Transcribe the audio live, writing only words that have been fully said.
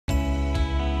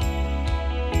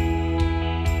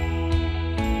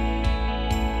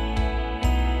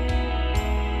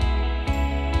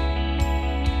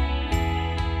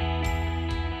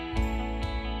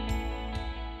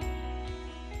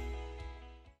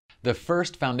The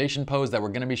first foundation pose that we're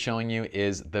going to be showing you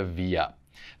is the V-up.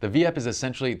 The V-up is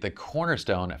essentially the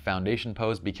cornerstone foundation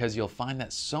pose because you'll find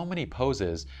that so many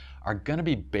poses are going to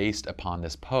be based upon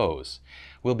this pose.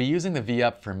 We'll be using the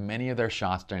V-up for many of their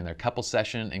shots during their couple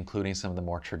session, including some of the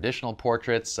more traditional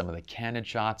portraits, some of the candid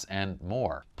shots, and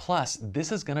more. Plus,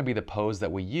 this is going to be the pose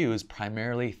that we use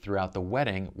primarily throughout the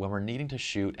wedding when we're needing to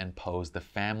shoot and pose the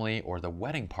family or the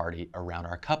wedding party around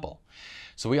our couple.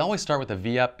 So we always start with the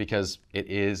V-up because it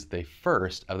is the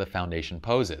first of the foundation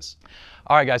poses.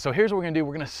 All right, guys, so here's what we're gonna do.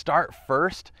 We're gonna start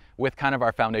first with kind of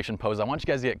our foundation pose. I want you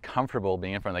guys to get comfortable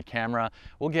being in front of the camera.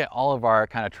 We'll get all of our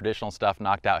kind of traditional stuff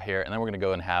knocked out here, and then we're gonna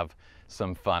go and have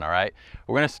some fun, all right?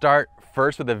 We're gonna start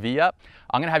first with the V-up.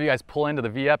 I'm gonna have you guys pull into the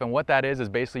V-up, and what that is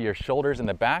basically your shoulders in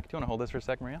the back. Do you wanna hold this for a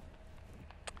sec, Maria?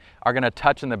 Are gonna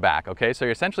touch in the back, okay? So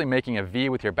you're essentially making a V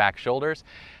with your back shoulders.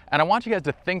 And I want you guys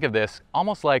to think of this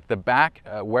almost like the back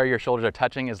where your shoulders are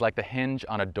touching is like the hinge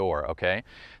on a door, okay?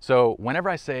 So whenever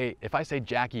if I say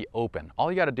Jackie open,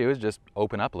 all you gotta do is just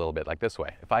open up a little bit like this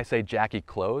way. If I say Jackie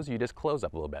close, you just close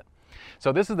up a little bit.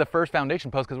 So this is the first foundation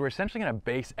pose because we're essentially gonna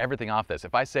base everything off this.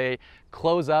 If I say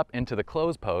close up into the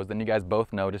close pose, then you guys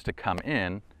both know just to come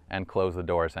in and close the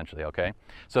door essentially, okay?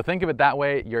 So think of it that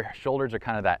way, your shoulders are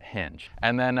kind of that hinge.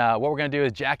 And then what we're gonna do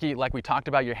is, Jackie, like we talked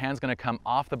about, your hand's gonna come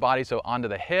off the body, so onto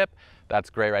the hip. That's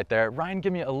great right there. Ryan,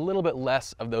 give me a little bit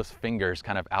less of those fingers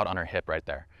kind of out on her hip right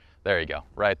there. There you go,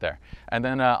 right there. And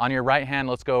then on your right hand,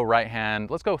 let's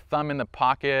go thumb in the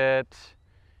pocket.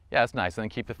 Yeah, that's nice, and then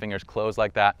keep the fingers closed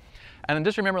like that. And then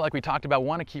just remember, like we talked about, we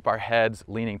wanna keep our heads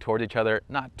leaning towards each other,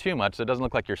 not too much, so it doesn't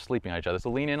look like you're sleeping on each other.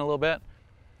 So lean in a little bit.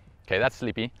 Okay, that's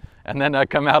sleepy. And then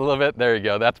come out a little bit. There you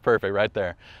go. That's perfect right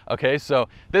there. Okay, so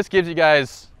this gives you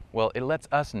guys, well, it lets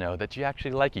us know that you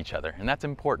actually like each other, and that's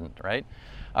important, right?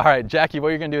 All right, Jackie, what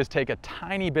you're gonna do is take a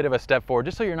tiny bit of a step forward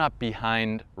just so you're not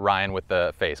behind Ryan with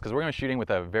the face, because we're gonna be shooting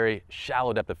with a very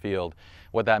shallow depth of field.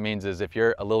 What that means is if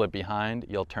you're a little bit behind,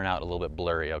 you'll turn out a little bit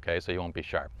blurry, okay? So you won't be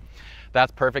sharp.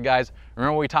 That's perfect, guys.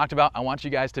 Remember what we talked about? I want you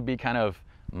guys to be kind of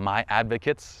my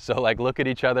advocates, so like look at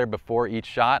each other before each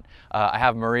shot. I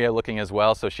have Maria looking as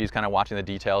well, so she's kind of watching the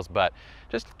details, but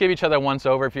just give each other once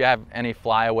over. If you have any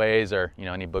flyaways or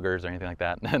any boogers or anything like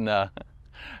that, then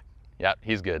yeah,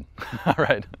 he's good. All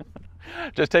right,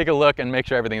 just take a look and make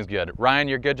sure everything's good. Ryan,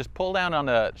 you're good. Just pull down on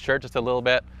the shirt just a little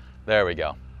bit. There we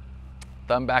go.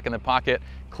 Thumb back in the pocket,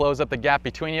 close up the gap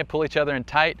between you, pull each other in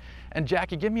tight. And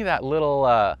Jackie, give me that little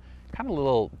kind of a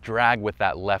little drag with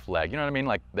that left leg. You know what I mean?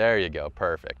 Like, there you go,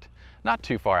 perfect. Not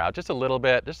too far out, just a little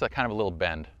bit, just a kind of a little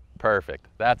bend. Perfect,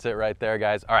 that's it right there,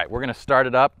 guys. All right, we're gonna start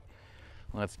it up.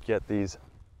 Let's get these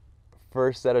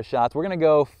first set of shots. We're gonna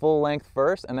go full length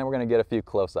first, and then we're gonna get a few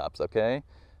close-ups, okay?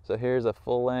 So here's a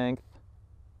full length.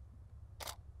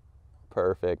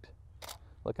 Perfect.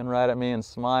 Looking right at me and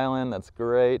smiling, that's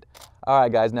great. All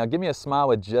right, guys, now give me a smile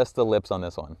with just the lips on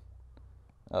this one.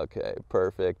 Okay,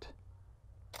 perfect.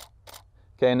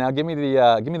 Okay, now give me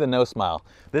the no smile.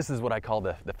 This is what I call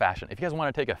the fashion. If you guys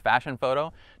want to take a fashion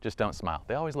photo, just don't smile.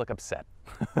 They always look upset.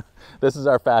 This is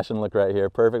our fashion look right here.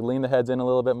 Perfect. Lean the heads in a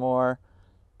little bit more.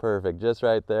 Perfect. Just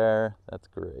right there. That's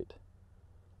great.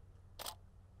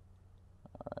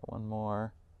 All right, one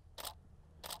more.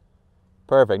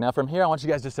 Perfect. Now from here, I want you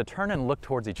guys just to turn and look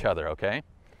towards each other, okay?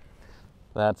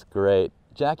 That's great.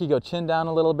 Jackie, go chin down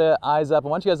a little bit, eyes up. I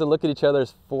want you guys to look at each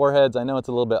other's foreheads. I know it's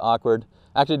a little bit awkward.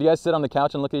 Actually, do you guys sit on the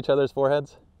couch and look at each other's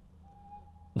foreheads?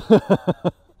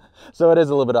 So it is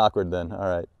a little bit awkward then, all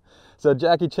right. So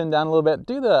Jackie, chin down a little bit.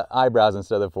 Do the eyebrows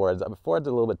instead of the foreheads. The forehead's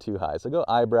a little bit too high, so go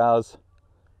eyebrows.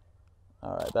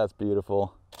 All right, that's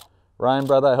beautiful. Ryan,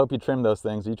 brother, I hope you trim those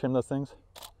things. Do you trim those things?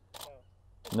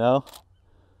 No? No?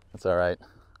 That's all right.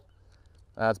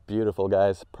 That's beautiful,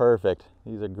 guys. Perfect.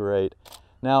 These are great.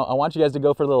 Now, I want you guys to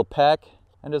go for a little peck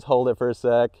and just hold it for a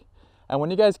sec. And when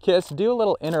you guys kiss, do a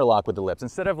little interlock with the lips.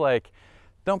 Instead of like,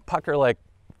 don't pucker like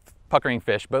puckering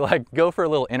fish, but like go for a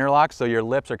little interlock so your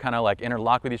lips are kind of like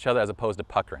interlocked with each other as opposed to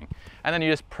puckering. And then you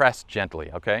just press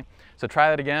gently, okay? So try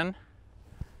that again.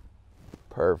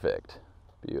 Perfect.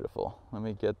 Beautiful. Let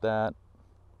me get that.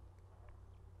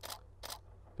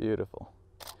 Beautiful.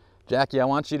 Jackie, I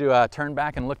want you to turn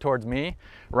back and look towards me.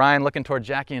 Ryan, looking toward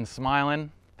Jackie and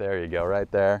smiling. There you go, right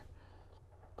there.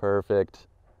 Perfect.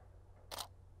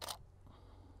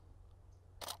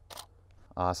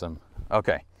 Awesome.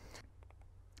 Okay.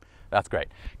 That's great.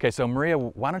 Okay, so Maria,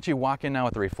 why don't you walk in now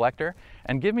with the reflector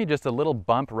and give me just a little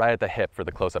bump right at the hip for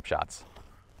the close-up shots.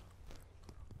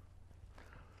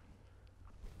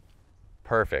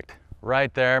 Perfect.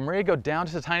 Right there. Maria, go down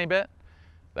just a tiny bit.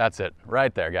 That's it,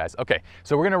 right there, guys. Okay,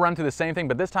 so we're gonna run through the same thing,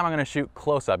 but this time I'm gonna shoot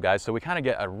close up, guys, so we kind of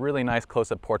get a really nice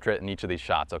close-up portrait in each of these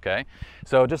shots, okay?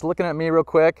 So just looking at me real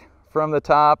quick from the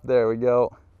top, there we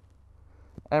go.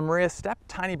 And Maria, step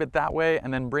tiny bit that way,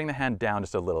 and then bring the hand down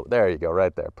just a little. There you go,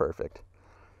 right there, perfect.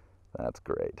 That's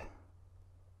great.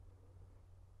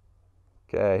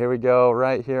 Okay, here we go,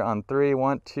 right here on 3.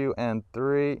 1, 2, and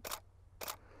 3.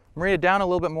 Maria, down a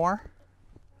little bit more.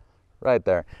 Right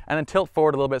there. And then tilt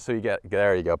forward a little bit so you get,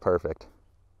 there you go, perfect.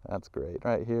 That's great.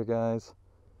 Right here, guys.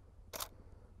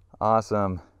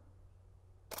 Awesome.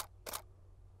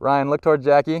 Ryan, look toward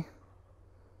Jackie.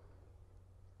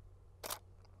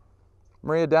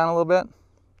 Maria, down a little bit.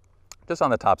 Just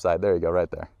on the top side. There you go, right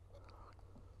there.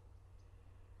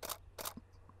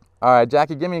 All right,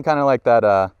 Jackie, give me kind of like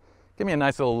that, give me a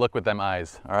nice little look with them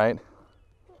eyes, all right?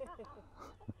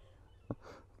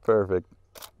 Perfect.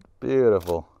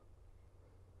 Beautiful.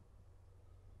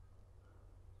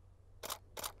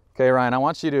 Okay, Ryan, I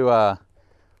want you to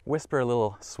whisper a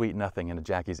little sweet nothing into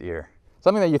Jackie's ear.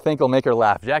 Something that you think will make her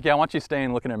laugh. Jackie, I want you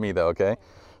staying looking at me though, okay?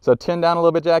 So chin down a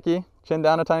little bit, Jackie. Chin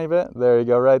down a tiny bit. There you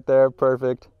go, right there.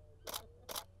 Perfect.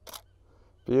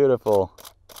 Beautiful.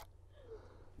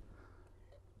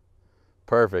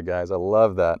 Perfect, guys. I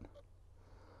love that.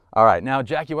 All right, now,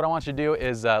 Jackie, what I want you to do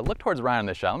is look towards Ryan in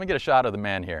this shot. Let me get a shot of the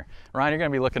man here. Ryan, you're going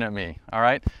to be looking at me, all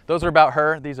right? Those are about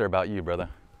her. These are about you, brother.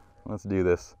 Let's do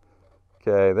this.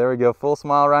 Okay, there we go. Full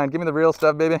smile, Ryan. Give me the real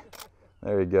stuff, baby.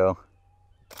 There you go.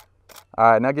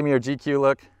 All right, now give me your GQ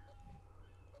look.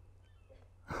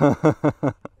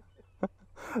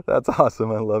 That's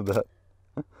awesome. I love that.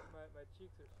 My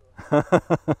cheeks are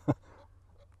sore.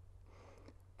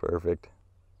 Perfect.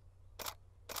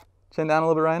 Chin down a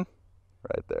little bit, Ryan.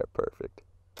 Right there. Perfect.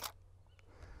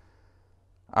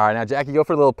 All right, now, Jackie, go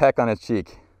for a little peck on his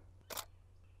cheek.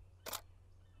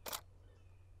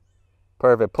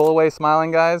 Perfect. Pull away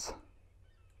smiling, guys.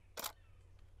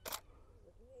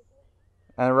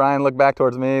 And Ryan, look back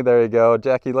towards me. There you go.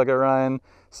 Jackie, look at Ryan.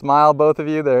 Smile, both of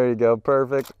you. There you go.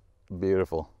 Perfect.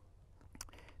 Beautiful.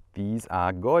 These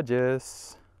are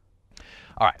gorgeous.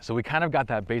 All right, so we kind of got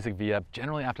that basic V-up.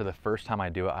 Generally, after the first time I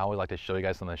do it, I always like to show you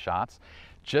guys some of the shots,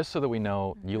 just so that we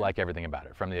know you like everything about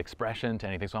it, from the expression to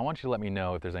anything. So I want you to let me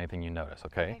know if there's anything you notice,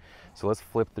 okay? So let's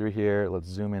flip through here. Let's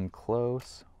zoom in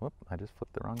close. Whoop, I just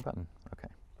flipped the wrong button. Okay.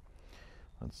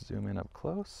 Let's zoom in up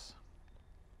close.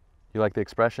 You like the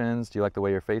expressions? Do you like the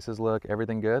way your faces look?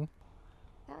 Everything good?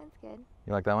 That one's good.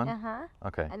 You like that one? Uh-huh.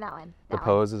 Okay. And that one. The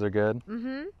poses are good?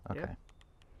 Mm-hmm. Okay. Yeah.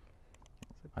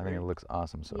 I think it looks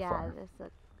awesome so far. Yeah, this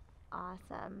looks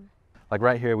awesome. Like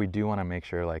right here, we do want to make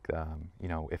sure, like, you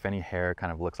know, if any hair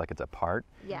kind of looks like it's apart,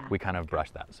 Yeah. we kind of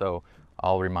brush that. So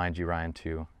I'll remind you, Ryan,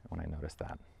 too, when I notice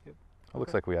that. Yep. It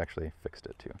looks like we actually fixed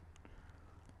it too.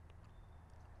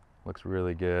 Looks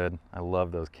really good. I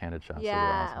love those candid shots. Yeah.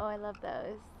 Those are Oh, awesome. I love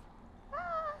those.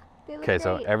 Ah, they look Okay,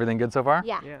 so great. everything good so far?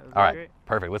 Yeah. Yeah, those All are right, great.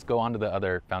 perfect. Let's go on to the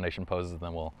other foundation poses, and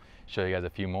then we'll show you guys a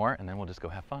few more, and then we'll just go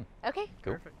have fun. Okay.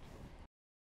 Cool. Perfect.